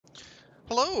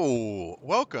Hello!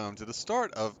 Welcome to the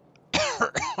start of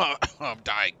I'm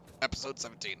dying. Episode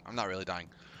 17. I'm not really dying.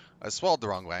 I swallowed the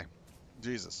wrong way.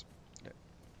 Jesus. Okay.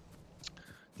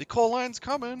 The coal line's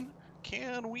coming.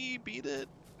 Can we beat it?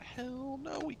 Hell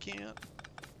no, we can't.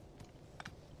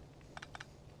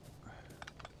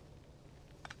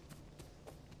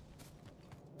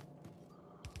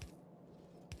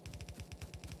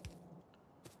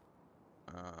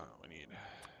 We need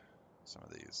some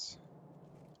of these.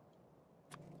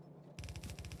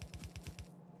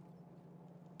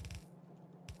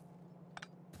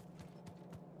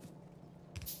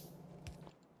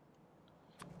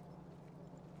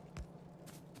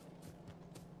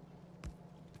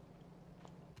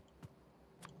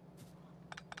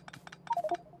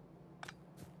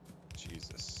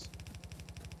 Jesus.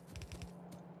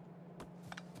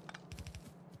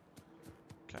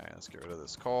 Okay, let's get rid of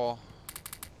this coal.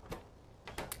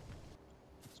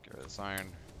 Let's get rid of this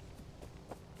iron.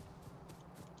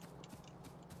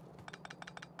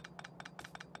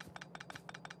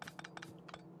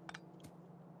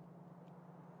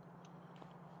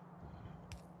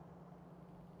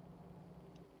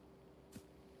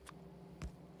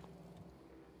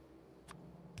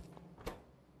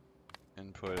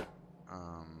 Input,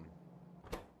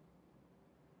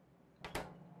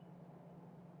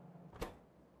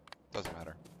 doesn't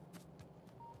matter.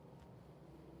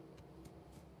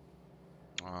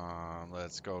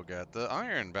 Let's go get the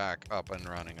iron back up and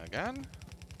running again.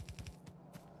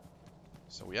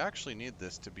 So we actually need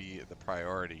this to be the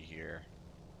priority here.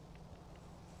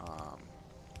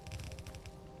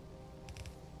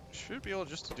 Should be able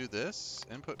just to do this.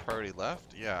 Input priority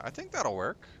left. Yeah, I think that'll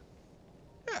work.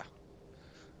 Yeah.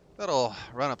 That'll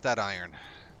run up that iron.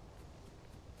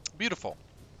 Beautiful.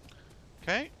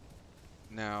 Okay.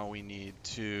 Now we need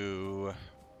to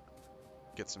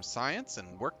get some science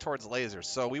and work towards lasers.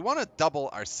 So we want to double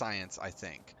our science, I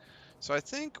think. So I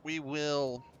think we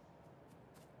will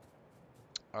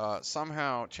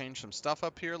somehow change some stuff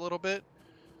up here a little bit.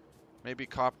 Maybe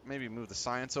move the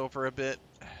science over a bit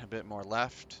more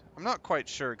left. I'm not quite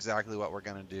sure exactly what we're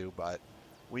going to do, but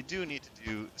we do need to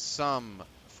do some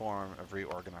form of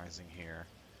reorganizing here.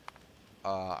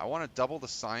 I want to double the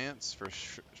science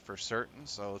for certain,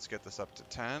 so let's get this up to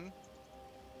 10.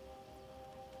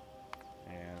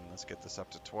 And let's get this up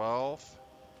to 12.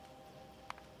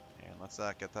 And let's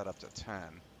get that up to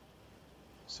 10.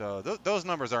 So those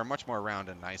numbers are much more round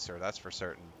and nicer, that's for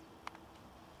certain.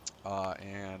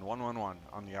 And 111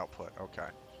 on the output. Okay.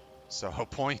 So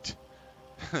point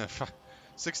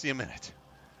 60 a minute.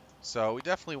 So we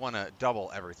definitely want to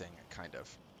double everything, kind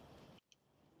of.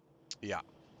 Yeah,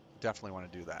 definitely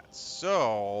want to do that.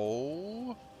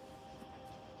 So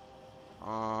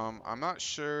I'm not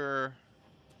sure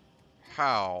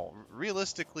how.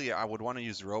 Realistically, I would want to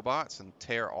use robots and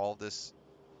tear all this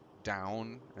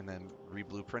down and then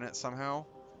re-blueprint it somehow.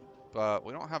 But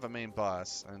we don't have a main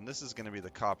bus, and this is going to be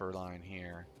the copper line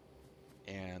here.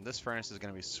 And this furnace is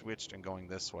going to be switched and going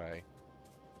this way.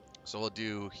 So we'll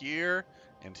do here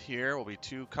and here will be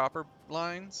 2 copper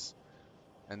lines.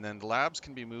 And then the labs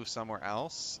can be moved somewhere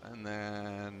else. And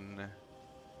then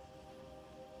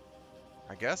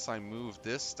I guess I move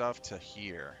this stuff to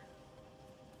here.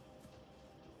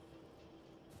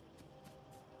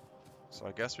 So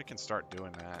I guess we can start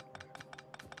doing that.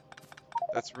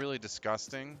 That's really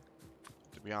disgusting,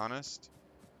 to be honest.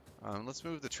 Let's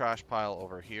move the trash pile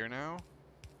over here now.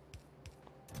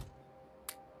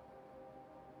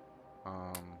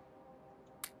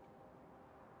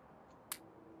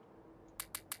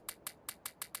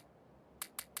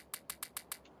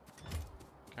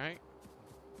 Okay.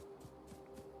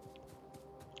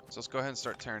 So let's go ahead and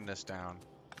start tearing this down.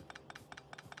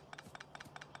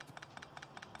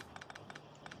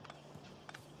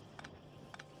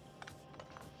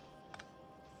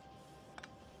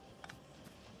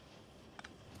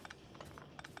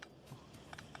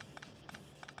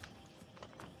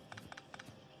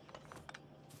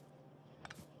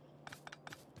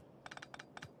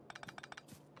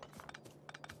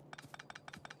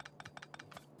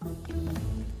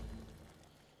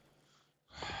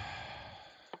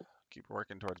 Keep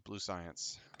working towards blue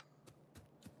science.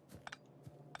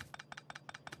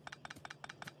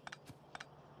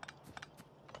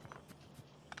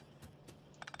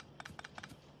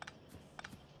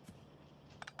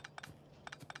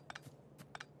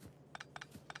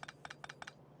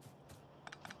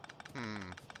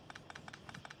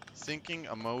 Thinking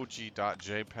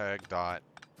emoji.jpg.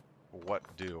 What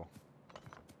do?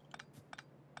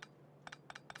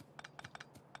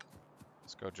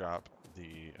 Let's go drop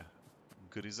the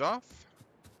goodies off.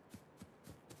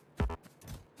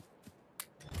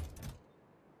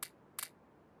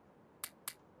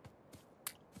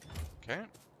 Okay.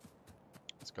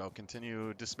 Let's go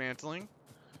continue dismantling.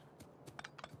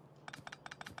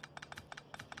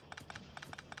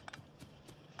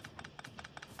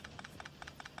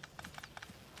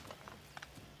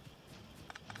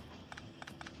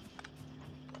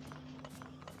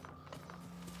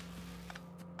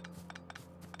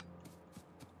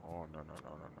 Oh, no, no, no,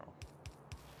 no, no.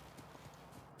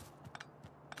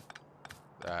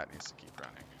 That needs to keep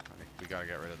running. I think we gotta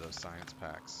get rid of those science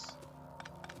packs.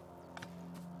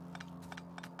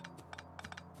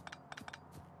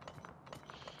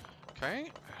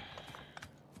 Okay.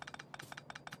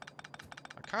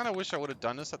 I kind of wish I would have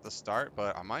done this at the start,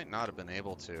 but I might not have been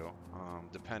able to,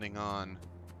 depending on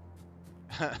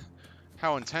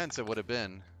how intense it would have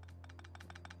been.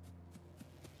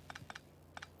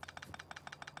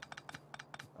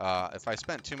 If I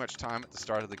spent too much time at the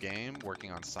start of the game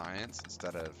working on science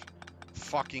instead of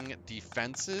fucking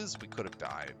defenses, we could have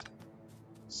died.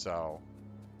 So,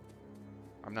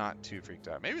 I'm not too freaked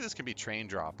out. Maybe this can be train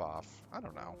drop-off. I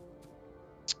don't know.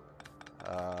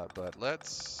 But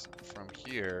let's, from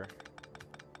here,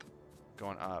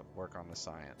 going up, work on the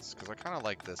science. Because I kind of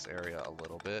like this area a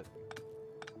little bit.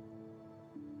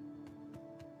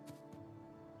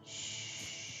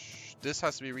 Shh. This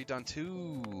has to be redone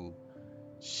too.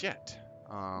 Shit.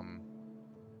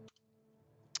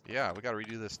 Yeah, we gotta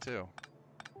redo this too.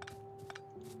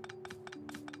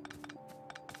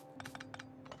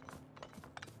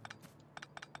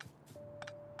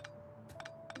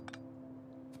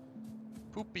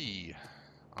 Poopy.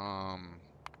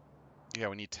 Yeah,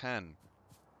 we need 10.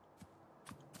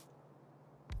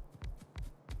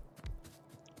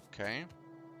 Okay.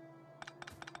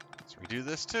 Let's redo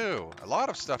this too. A lot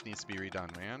of stuff needs to be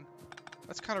redone, man.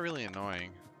 That's kind of really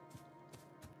annoying.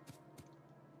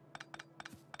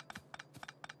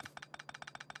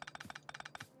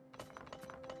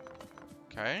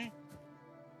 Okay.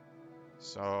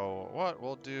 So what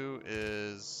we'll do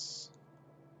is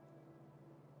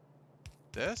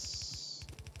this.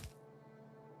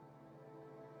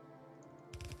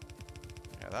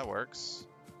 Yeah, that works.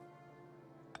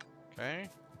 Okay.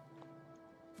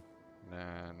 And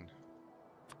then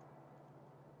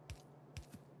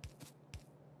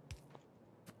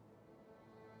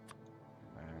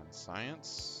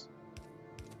science.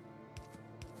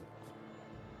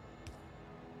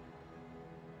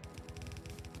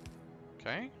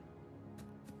 Okay.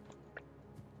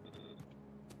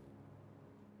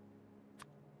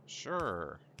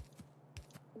 Sure.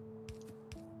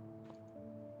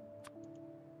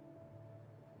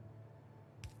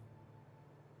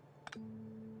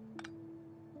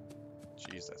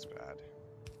 Jeez, that's bad.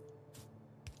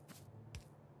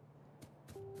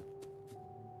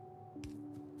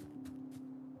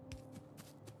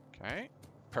 Okay,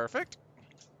 perfect.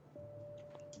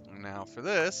 Now for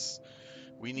this,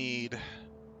 we need...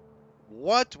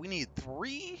 What? We need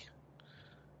 3?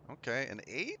 Okay, an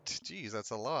 8? Jeez,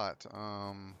 that's a lot.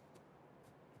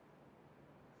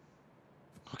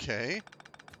 Okay.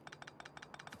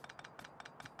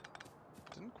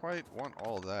 Didn't quite want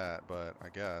all that, but I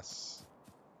guess.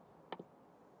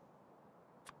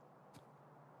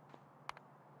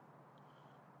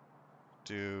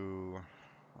 Do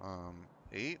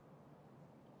 8?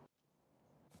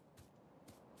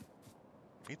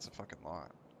 8's a fucking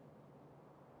lot.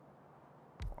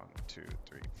 1, 2,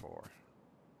 3, 4.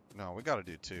 No, we gotta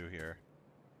do 2 here.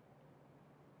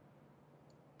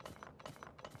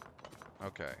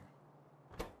 Okay.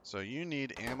 So you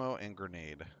need ammo and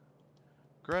grenade.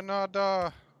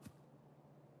 Grenada!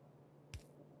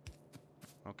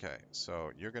 Okay,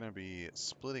 so you're gonna be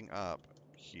splitting up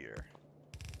here.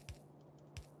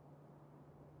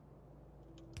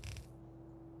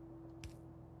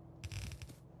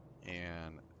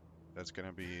 And that's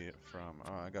gonna be from,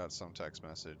 oh, I got some text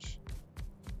message.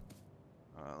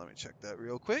 Let me check that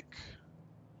real quick.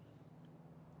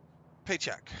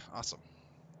 Paycheck, awesome.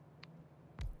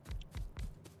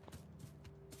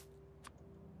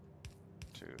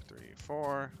 Two, three,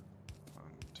 4. 1,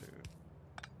 2,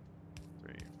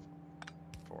 3,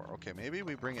 4. Okay, maybe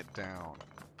we bring it down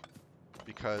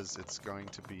because it's going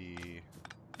to be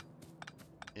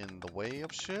in the way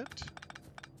of shit.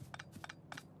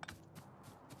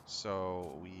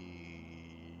 So we...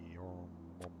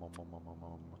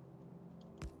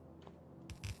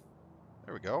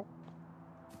 There we go.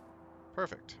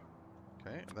 Perfect.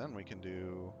 Okay, and then we can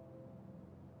do...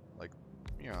 Like,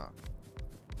 yeah.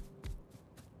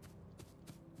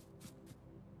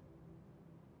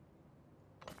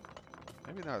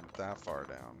 Maybe not that far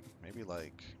down. Maybe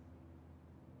like...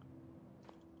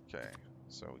 Okay,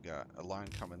 so we got a line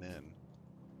coming in.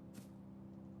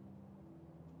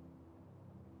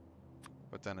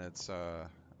 But then it's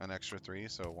an extra 3,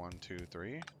 so 1, 2,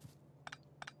 3.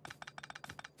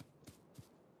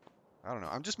 I don't know.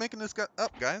 I'm just making this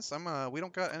up, guys. We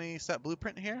don't got any set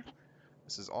blueprint here.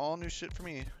 This is all new shit for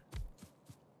me.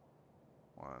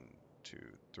 1, 2,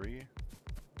 3.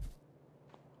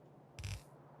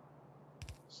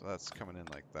 So that's coming in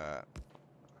like that.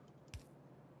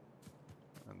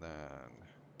 And then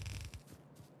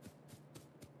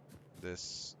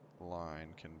this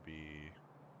line can be,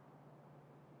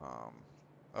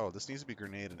 oh, this needs to be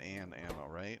grenade and ammo,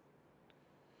 right?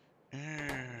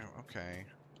 Okay.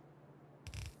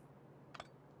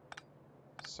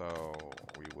 So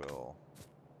we will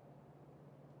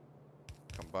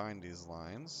combine these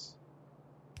lines.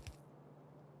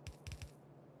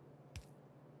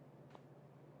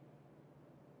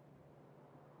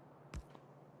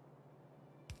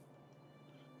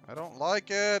 I don't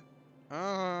like it.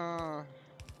 There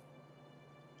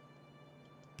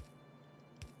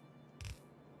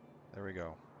we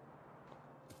go.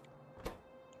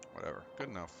 Whatever. Good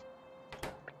enough.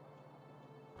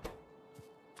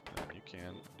 And you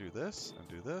can do this and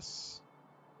do this.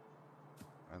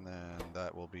 And then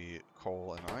that will be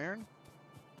coal and iron.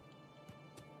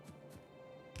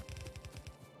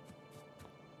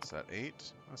 Is that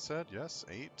 8? I said yes,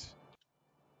 8.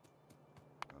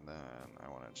 And then I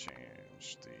want to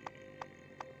change the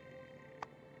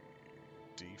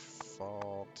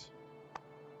default.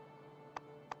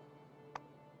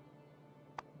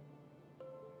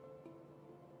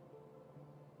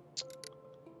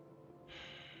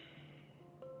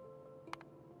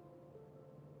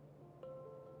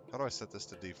 How do I set this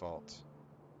to default?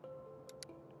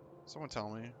 Someone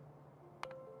tell me.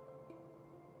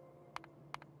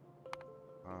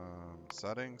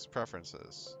 Settings,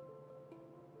 preferences.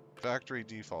 Factory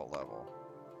default level.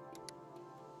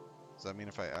 Does that mean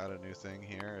if I add a new thing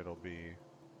here, it'll be...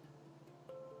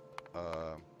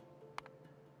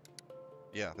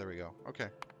 yeah, there we go. Okay.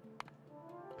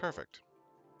 Perfect.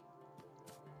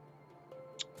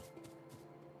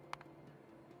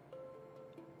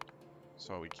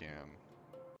 So we can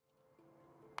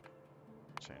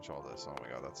change all this. Oh my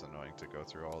god, that's annoying to go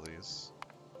through all these.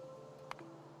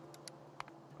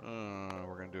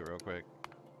 We're gonna do it real quick.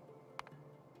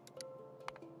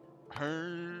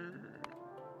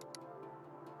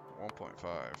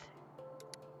 1.5.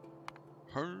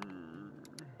 I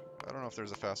don't know if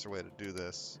there's a faster way to do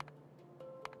this,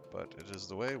 but it is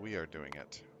the way we are doing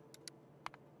it.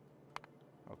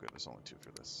 Oh good, there's only 2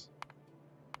 for this.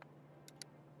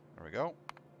 There we go.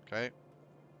 Okay.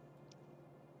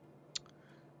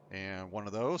 And one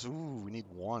of those. Ooh, we need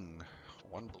one.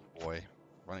 One blue boy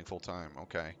running full time.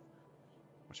 Okay.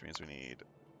 Which means we need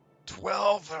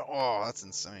 12. Oh, that's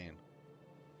insane.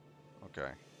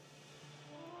 Okay.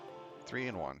 3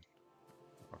 and 1.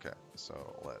 Okay,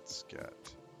 so let's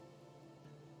get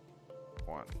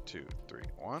 1, 2, 3,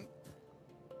 1.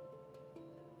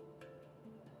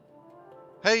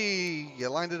 Hey, you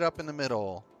lined it up in the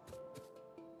middle.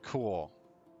 Cool.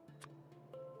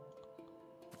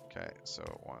 Okay, so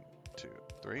 1, 2,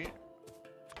 3.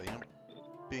 Bam,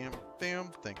 bam, bam.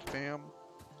 Thank you, fam.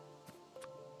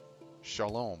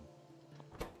 Shalom.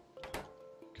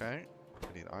 Okay,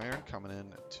 we need iron coming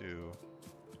in to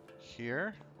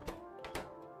here.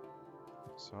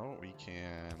 So we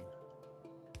can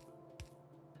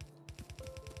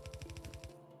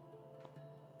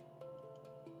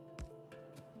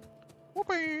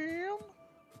whoop-bam.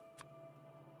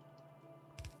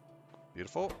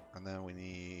 Beautiful. And then we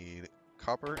need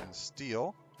copper and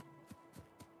steel.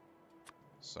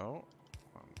 So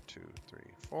 1, 2, 3,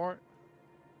 4.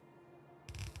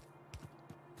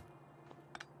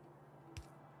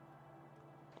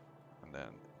 And then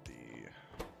the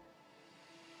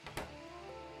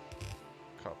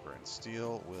copper and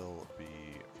steel will be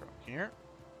from here.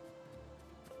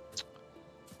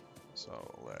 So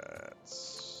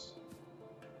let's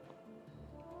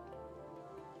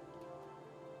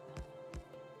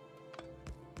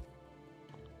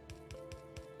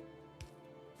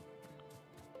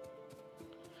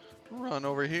run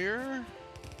over here.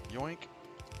 Yoink.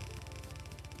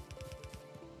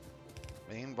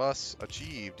 Main bus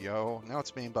achieved, yo. Now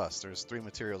it's main bus. There's 3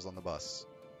 materials on the bus.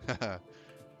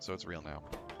 So it's real now.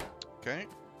 Okay.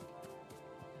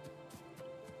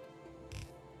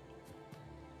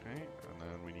 Okay, and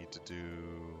then we need to do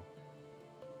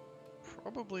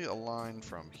probably a line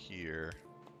from here.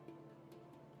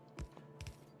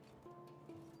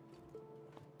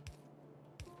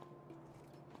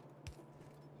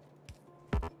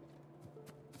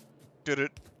 Did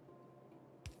it.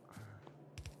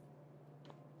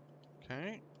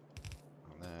 Okay.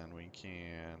 And then we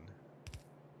can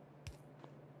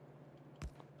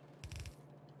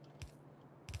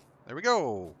There we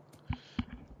go.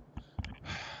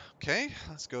 Okay,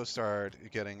 let's go start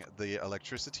getting the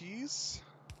electricities.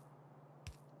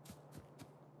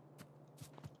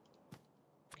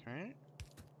 Okay.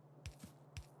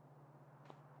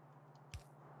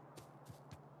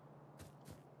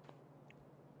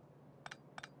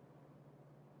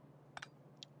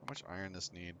 How much iron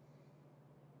this need?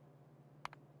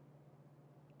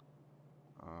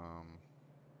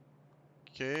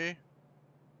 Okay.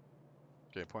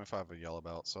 Okay, 0.5 of yellow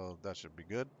belt, so that should be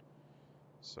good.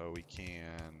 So we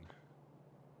can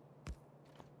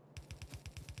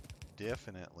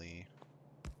definitely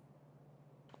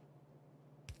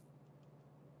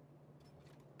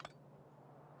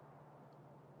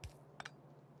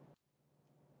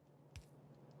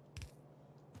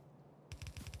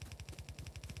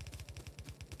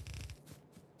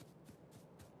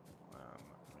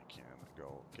we can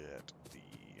go get the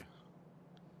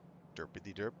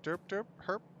derpity derp derp derp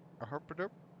herp a herp a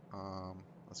derp.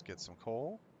 Let's get some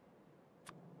coal.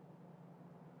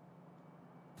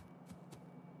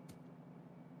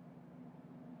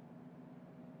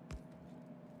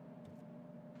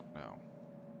 No.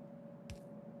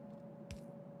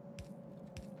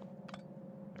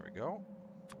 There we go.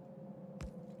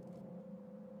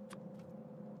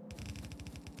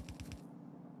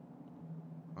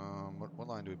 What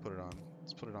line do we put it on?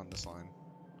 Let's put it on this line.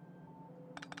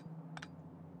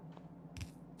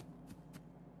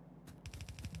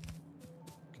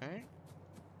 Okay.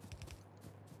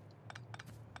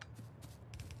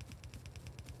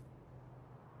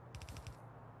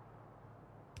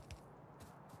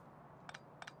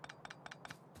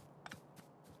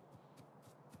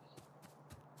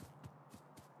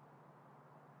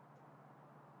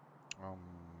 Um,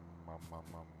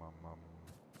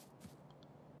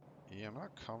 Yeah, I'm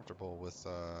not comfortable with,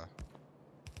 There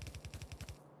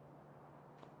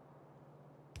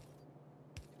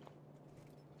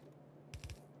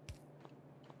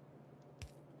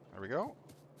we go.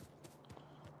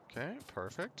 Okay,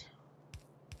 perfect.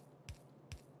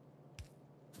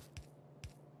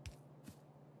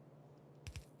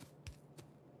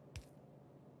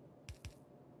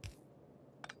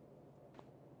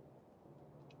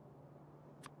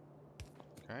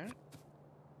 Okay.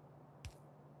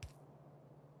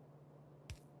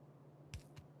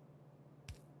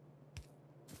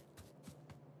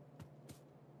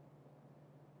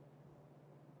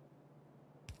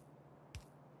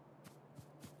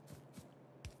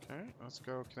 Okay, let's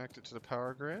go connect it to the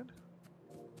power grid.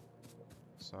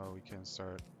 So we can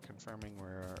start confirming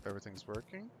where everything's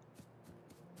working.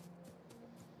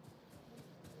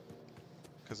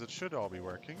 Because it should all be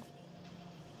working.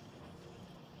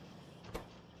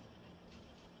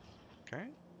 Okay.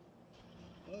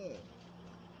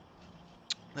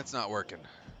 That's not working.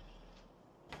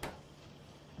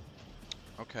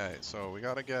 Okay, so we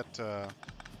gotta get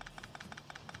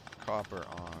copper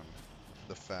on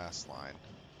the fast line.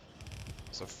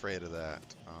 I was afraid of that.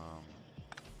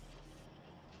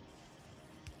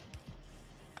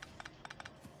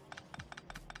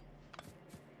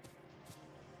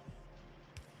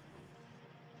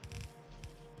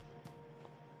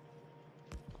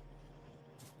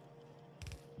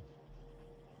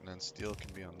 And then steel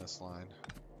can be on this line.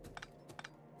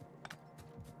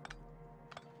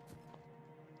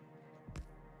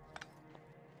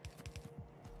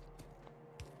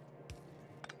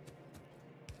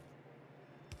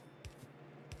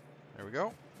 There we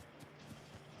go.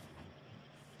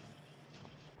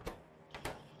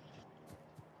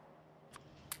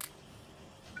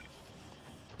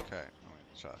 Okay, let me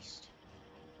adjust.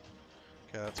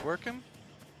 Okay, that's working.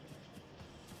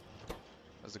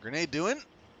 How's the grenade doing?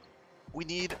 We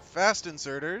need fast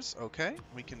inserters. Okay,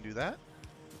 we can do that.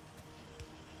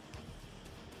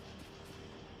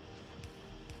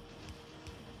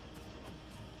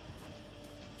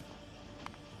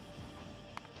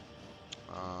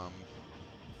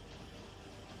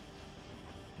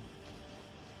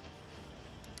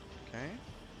 Okay.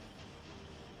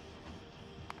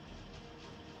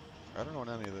 I don't know what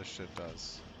any of this shit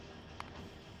does.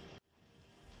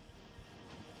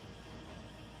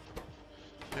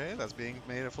 Okay, that's being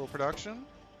made at full production.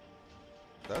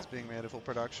 That's being made at full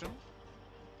production.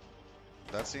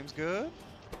 That seems good.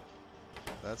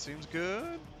 That seems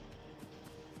good.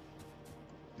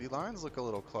 The lines look a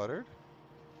little cluttered.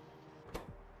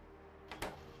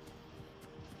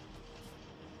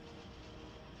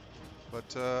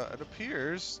 But it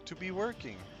appears to be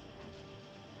working.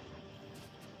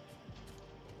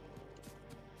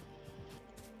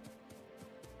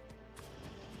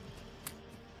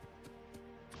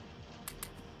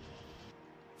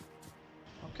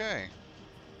 Okay.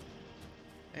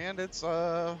 And it's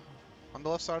on the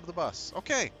left side of the bus.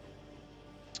 Okay.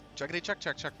 Checkity check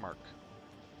check check mark.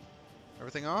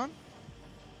 Everything on?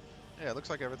 Yeah, it looks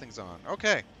like everything's on.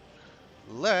 Okay.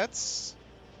 Let's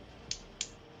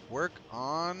work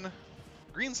on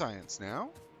green science now.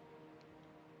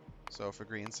 So for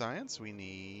green science, we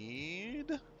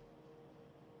need...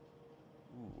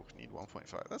 Ooh, need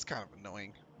 1.5. That's kind of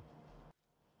annoying.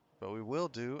 But we will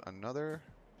do another...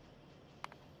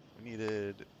 We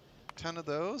needed 10 of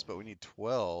those, but we need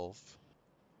 12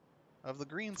 of the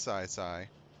green sci-sci.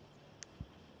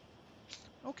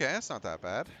 Okay, that's not that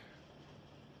bad.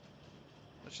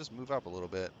 Let's just move up a little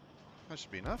bit. That should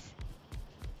be enough.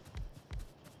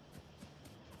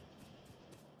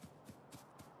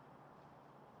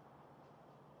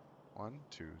 One,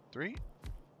 two, three.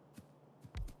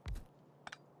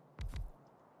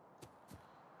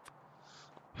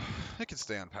 It can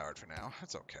stay unpowered for now.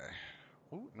 That's okay.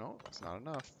 Ooh, no, that's not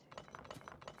enough.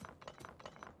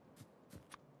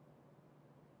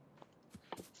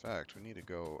 In fact, we need to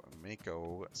go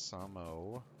mako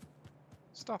samo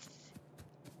stuff.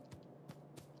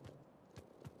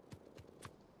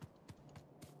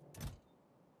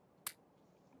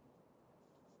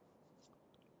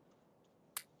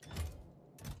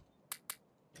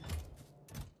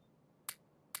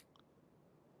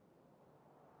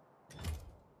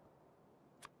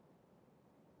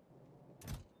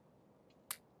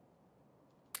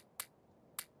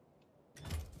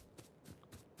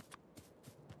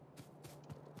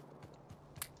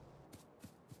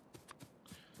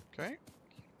 Okay.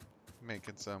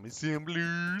 Making some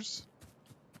assemblers.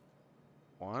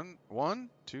 One,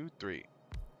 two, three.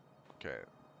 Okay.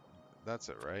 That's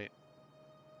it, right?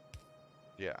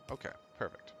 Yeah, okay.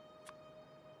 Perfect.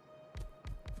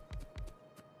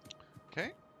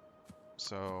 Okay.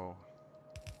 So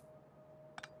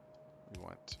we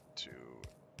want to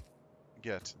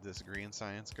get this green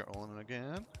science going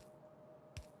again.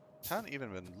 Haven't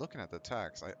even been looking at the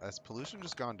tax. Has pollution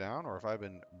just gone down, or have I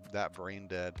been that brain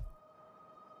dead,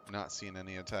 not seeing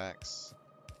any attacks?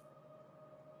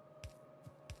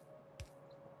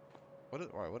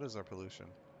 What is our pollution?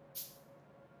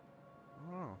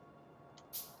 Oh,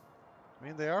 I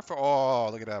mean they are for. Oh,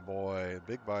 look at that boy,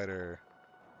 big biter.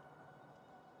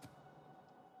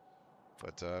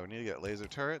 But we need to get laser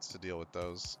turrets to deal with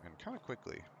those, and kind of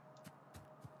quickly.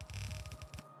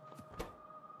 Okay,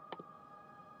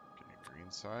 green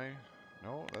sci.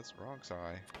 No, that's wrong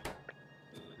sci.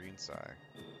 Green sci.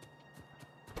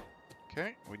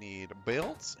 Okay, we need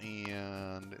belts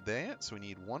and that, so we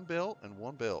need one belt and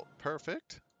one belt.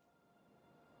 Perfect.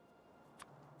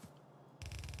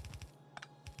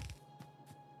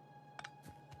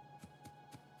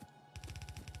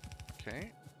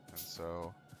 Okay, and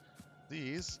so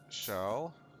these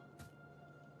shall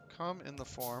come in the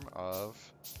form of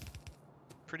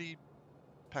pretty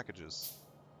packages.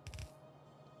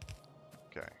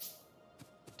 Okay.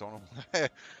 Don't know.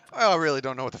 I really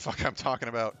don't know what the fuck I'm talking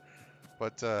about.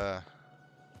 But, okay,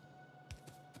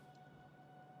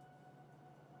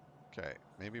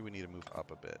 maybe we need to move up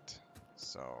a bit.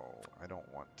 So, I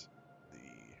don't want the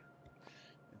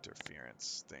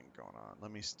interference thing going on.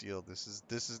 Let me steal. This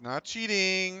is not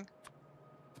cheating.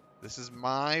 This is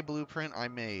my blueprint I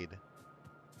made.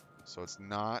 So it's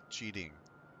not cheating.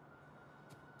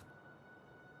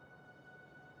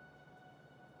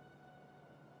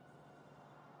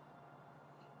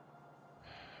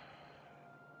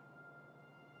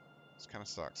 This kind of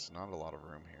sucks. Not a lot of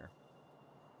room here.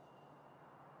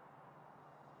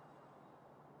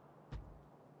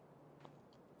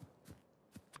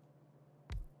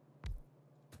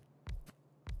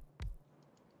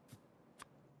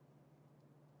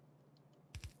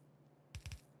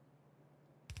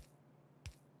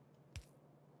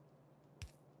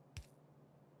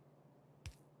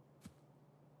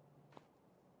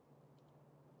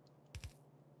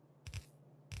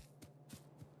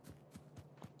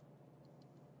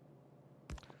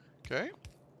 Okay.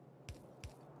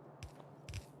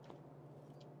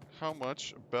 How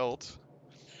much belt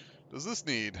does this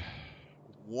need?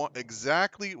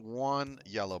 Exactly one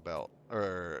yellow belt.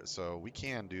 So we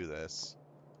can do this.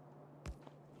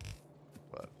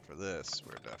 But for this,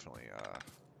 we're definitely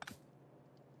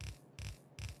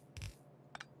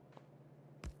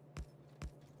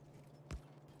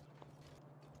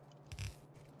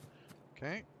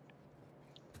okay.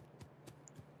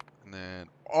 And then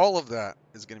all of that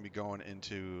is going to be going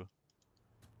into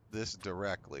this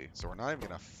directly. So we're not even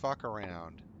going to fuck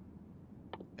around.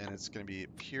 And it's going to be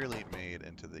purely made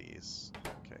into these.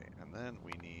 Okay, and then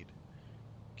we need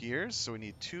gears. So we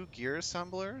need 2 gear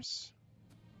assemblers.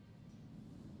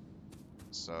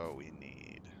 So we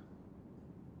need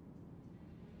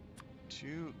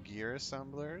 2 gear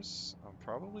assemblers.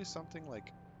 Probably something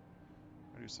like,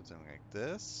 I'll do something like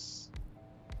this.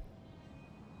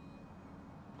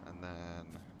 And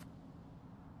then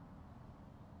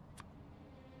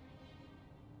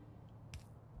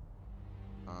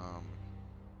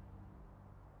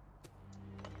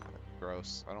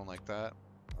gross. I don't like that.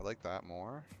 I like that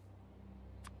more.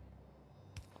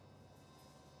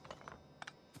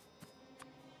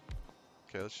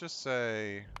 Okay, let's just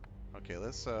say, okay,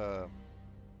 let's, how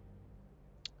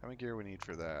many gear we need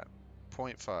for that?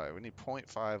 0.5. We need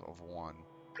 0.5 of 1.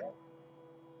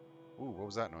 Ooh, what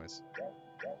was that noise?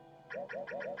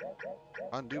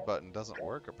 Undo button doesn't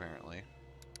work, apparently.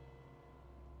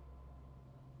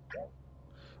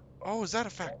 Oh, is that a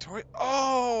Factorio?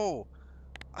 Oh!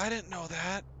 I didn't know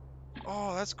that.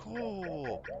 Oh, that's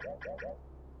cool.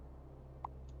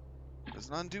 There's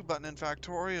an undo button in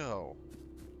Factorio.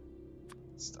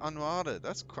 It's unmodded.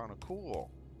 That's kind of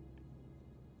cool.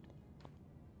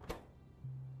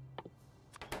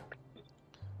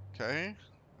 Okay.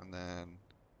 And then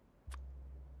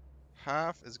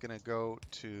half is going to go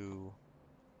to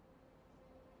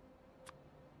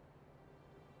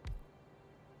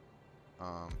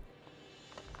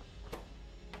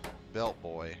Belt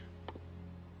Boy.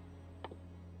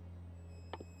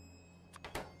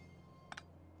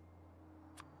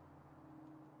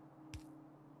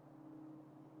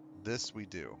 This we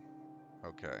do.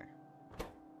 Okay.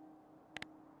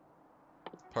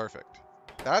 Perfect.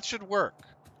 That should work.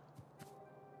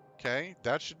 Okay?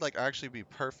 That should like actually be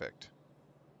perfect.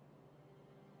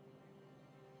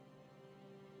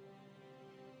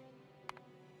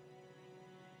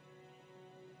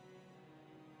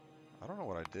 I don't know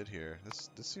what I did here. This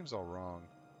seems all wrong.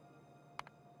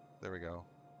 There we go.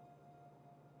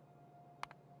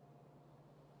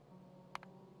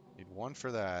 Need 1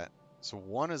 for that. So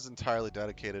 1 is entirely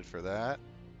dedicated for that.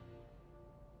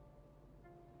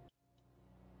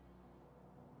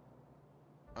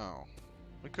 Oh.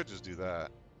 We could just do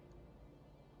that.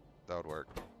 That would work.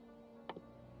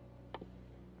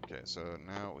 Okay, so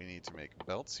now we need to make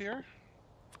belts here.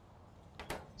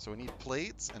 So we need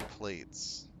plates and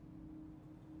plates.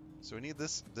 So we need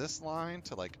this line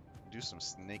to like do some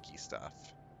snaky stuff.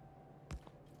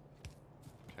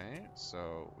 Okay,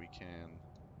 so we can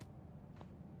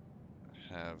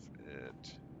have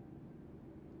it.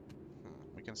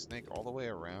 We can snake all the way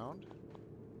around.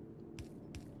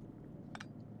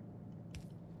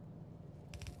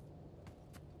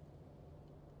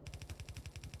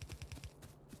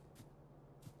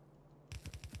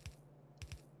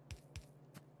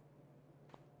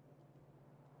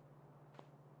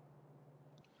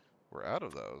 We're out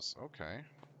of those. Okay.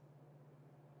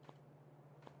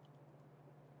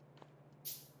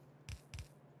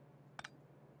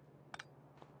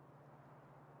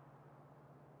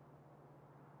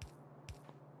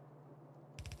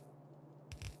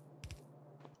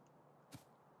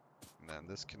 And then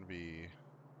this can be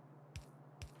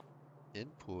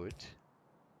input.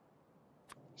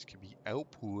 This can be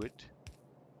output.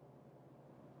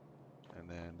 And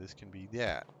then this can be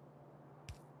that.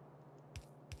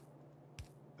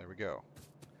 There we go.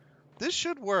 This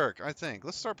should work, I think.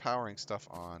 Let's start powering stuff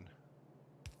on.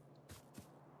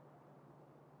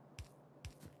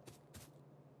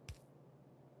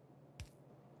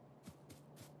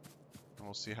 And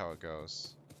we'll see how it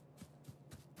goes.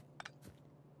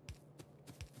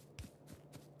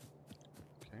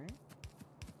 Okay.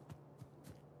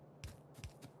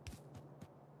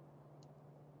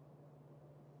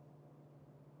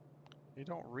 You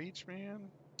don't reach, man?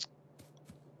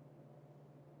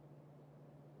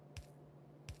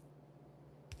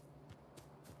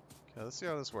 Okay, let's see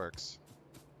how this works.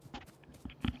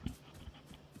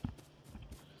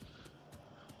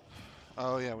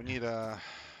 Oh yeah, we need a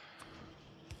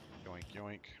yoink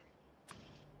yoink.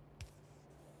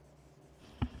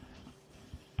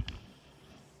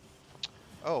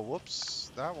 Oh,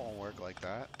 whoops. That won't work like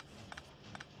that.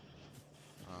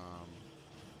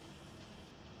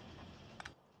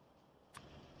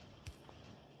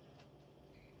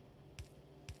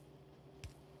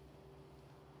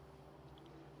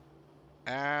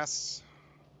 Ass.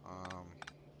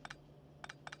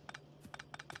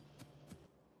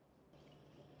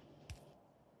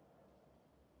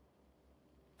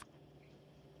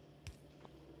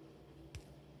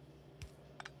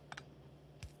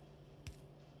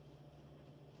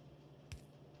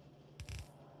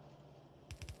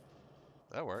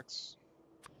 That works.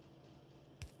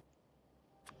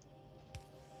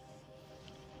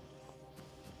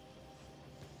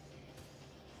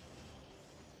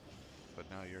 But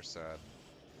now you're sad.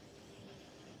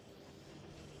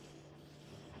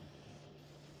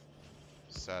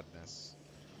 sadness.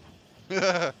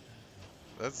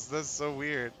 That's so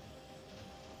weird.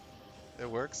 It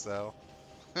works though.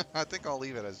 I think I'll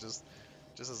leave it as just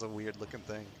as a weird looking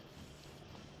thing.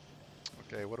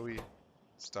 Okay, what do we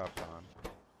stopped on?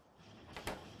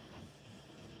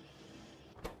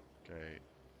 Okay,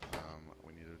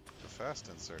 we needed the fast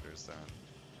inserters then.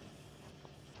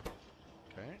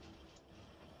 Okay.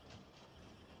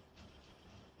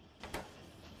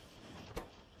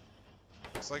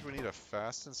 Looks like we need a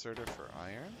fast inserter for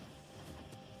iron.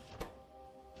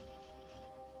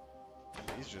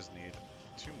 These just need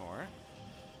 2 more.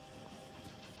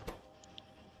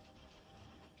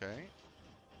 Okay.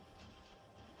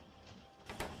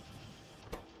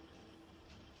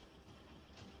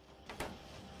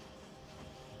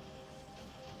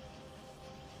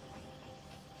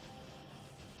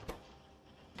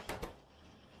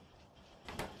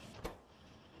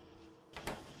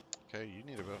 Okay, you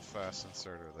need a bit of fast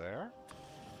inserter there.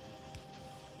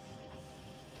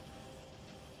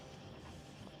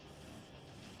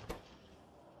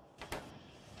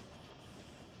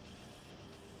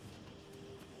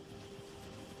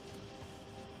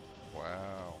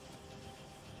 Wow.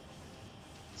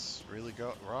 It's really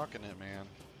rocking it, man.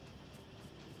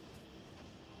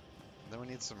 Then we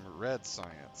need some red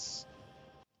science.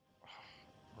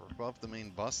 We're above the main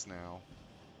bus now.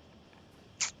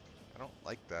 I don't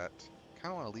like that.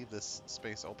 Kind of want to leave this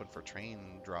space open for train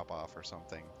drop-off or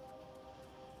something.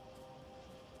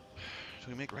 Do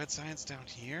we make red science down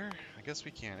here? I guess we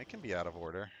can. It can be out of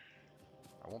order.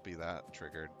 I won't be that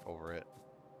triggered over it.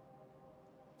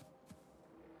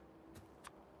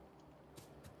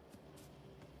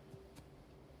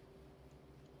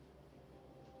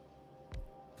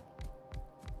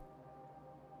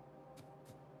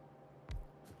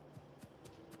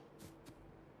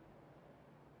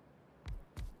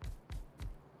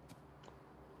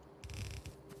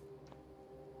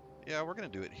 Yeah, we're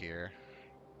going to do it here.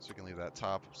 So we can leave that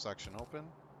top section open.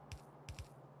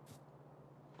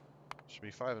 Should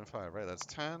be 5 and 5, right? That's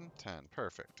 10, 10.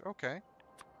 Perfect. Okay.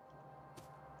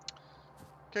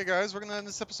 Okay, guys, we're going to end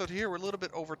this episode here. We're a little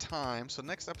bit over time, so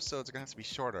next episodes are going to have to be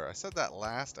shorter. I said that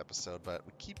last episode, but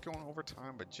we keep going over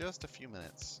time by just a few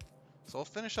minutes. So we'll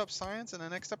finish up science in the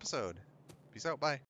next episode. Peace out. Bye.